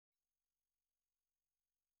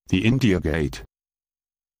The India Gate.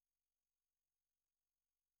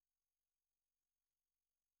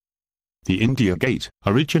 The India Gate,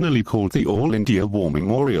 originally called the All India War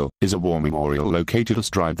Memorial, is a war memorial located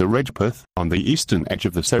astride the Rajpath, on the eastern edge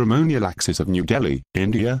of the ceremonial axis of New Delhi,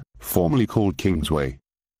 India, formerly called Kingsway.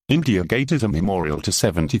 India Gate is a memorial to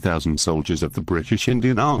 70,000 soldiers of the British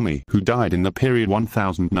Indian Army who died in the period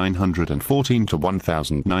 1914 to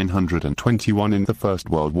 1921 in the First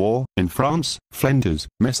World War, in France, Flanders,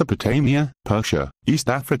 Mesopotamia, Persia, East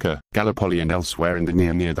Africa, Gallipoli and elsewhere in the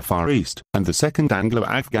near the Far East, and the Second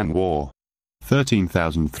Anglo-Afghan War.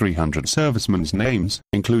 13,300 servicemen's names,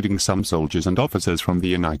 including some soldiers and officers from the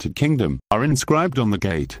United Kingdom, are inscribed on the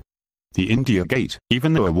gate. The India Gate,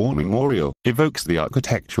 even though a war memorial, evokes the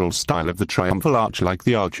architectural style of the triumphal arch like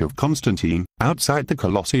the Arch of Constantine, outside the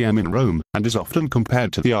Colosseum in Rome, and is often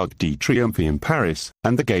compared to the Arc de Triomphe in Paris,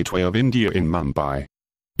 and the Gateway of India in Mumbai.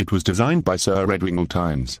 It was designed by Sir Edwin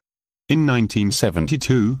Lutyens. In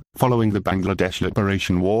 1972, following the Bangladesh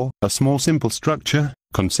Liberation War, a small simple structure,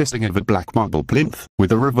 consisting of a black marble plinth,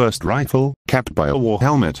 with a reversed rifle, capped by a war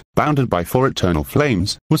helmet, bounded by 4 eternal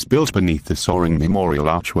flames, was built beneath the soaring Memorial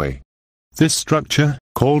Archway. This structure,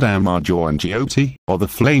 called Amar Jawan Jyoti, or the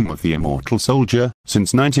Flame of the Immortal Soldier,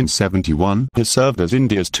 since 1971 has served as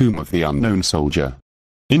India's Tomb of the Unknown Soldier.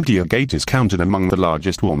 India Gate is counted among the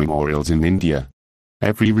largest war memorials in India.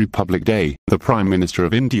 Every Republic Day, the Prime Minister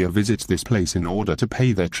of India visits this place in order to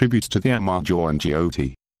pay their tributes to the Amar Jawan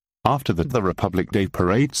Jyoti. After that the Republic Day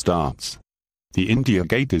parade starts. The India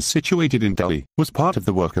Gate is situated in Delhi, was part of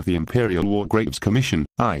the work of the Imperial War Graves Commission,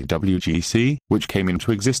 I.W.G.C, which came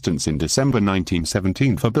into existence in December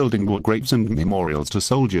 1917 for building war graves and memorials to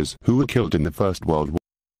soldiers who were killed in the First World War.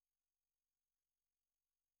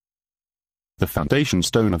 The foundation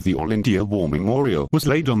stone of the All India War Memorial was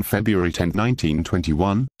laid on February 10,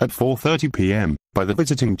 1921, at 4:30 p.m., by the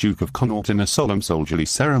visiting Duke of Connaught in a solemn soldierly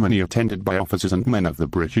ceremony attended by officers and men of the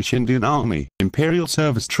British Indian Army, Imperial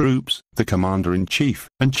Service Troops, the Commander-in-Chief,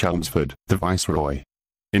 and Chelmsford, the viceroy.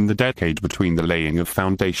 In the decade between the laying of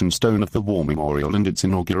foundation stone of the War Memorial and its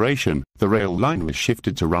inauguration, the rail line was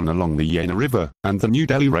shifted to run along the Yena River, and the New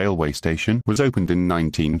Delhi railway station was opened in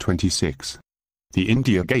 1926. The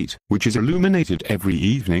India Gate, which is illuminated every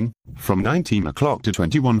evening, from 19 o'clock to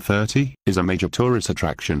 21:30, is a major tourist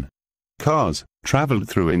attraction. Cars travelled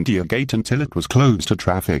through India Gate until it was closed to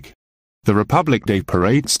traffic. The Republic Day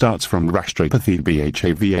parade starts from Rashtrapati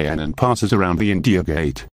Bhavan and passes around the India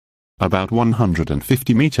Gate. About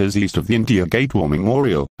 150 metres east of the India Gate War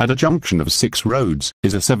Memorial, at a junction of 6 roads,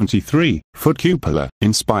 is a 73-foot cupola,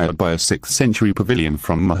 inspired by a 6th century pavilion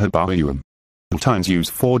from Mahabharata. Times use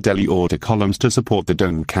 4 Delhi order columns to support the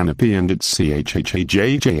dome canopy and its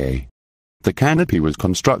chhajja. The canopy was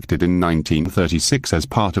constructed in 1936 as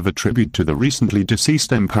part of a tribute to the recently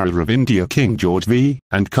deceased Emperor of India King George V,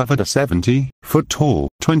 and covered a 70-foot tall,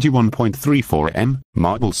 21.34 m,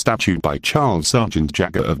 marble statue by Charles Sergeant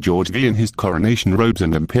Jagger of George V in his coronation robes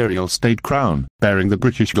and imperial state crown, bearing the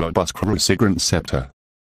British globus crucigrant sceptre.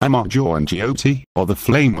 Amar Jawan Jyoti, or the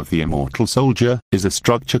Flame of the Immortal Soldier, is a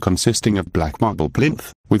structure consisting of black marble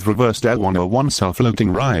plinth, with reversed L101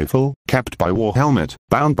 self-loading rifle, capped by war helmet,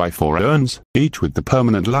 bound by 4 urns, each with the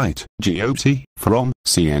permanent light, Jyoti, from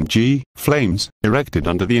CNG, flames, erected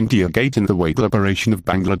under the India Gate in the wake liberation of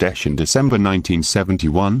Bangladesh in December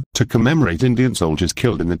 1971, to commemorate Indian soldiers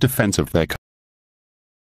killed in the defense of their country.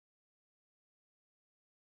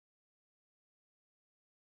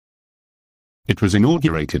 It was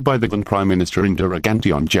inaugurated by the then Prime Minister Indira Gandhi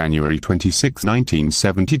on January 26,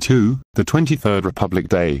 1972, the 23rd Republic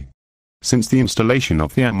Day. Since the installation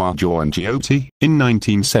of the Amar Jawan Jyoti, in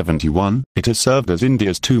 1971, it has served as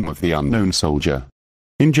India's Tomb of the Unknown Soldier.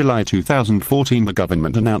 In July 2014 the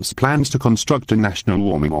government announced plans to construct a National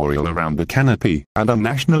War Memorial around the canopy, and a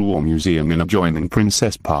National War Museum in adjoining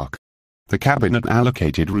Princess Park. The cabinet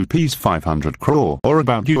allocated Rs 500 crore, or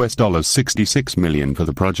about $66 million for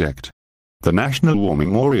the project. The National War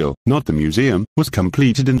Memorial, not the museum, was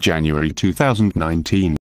completed in January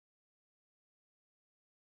 2019.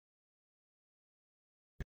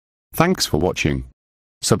 Thanks for watching.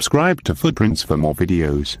 Subscribe to Footprints for more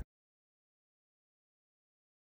videos.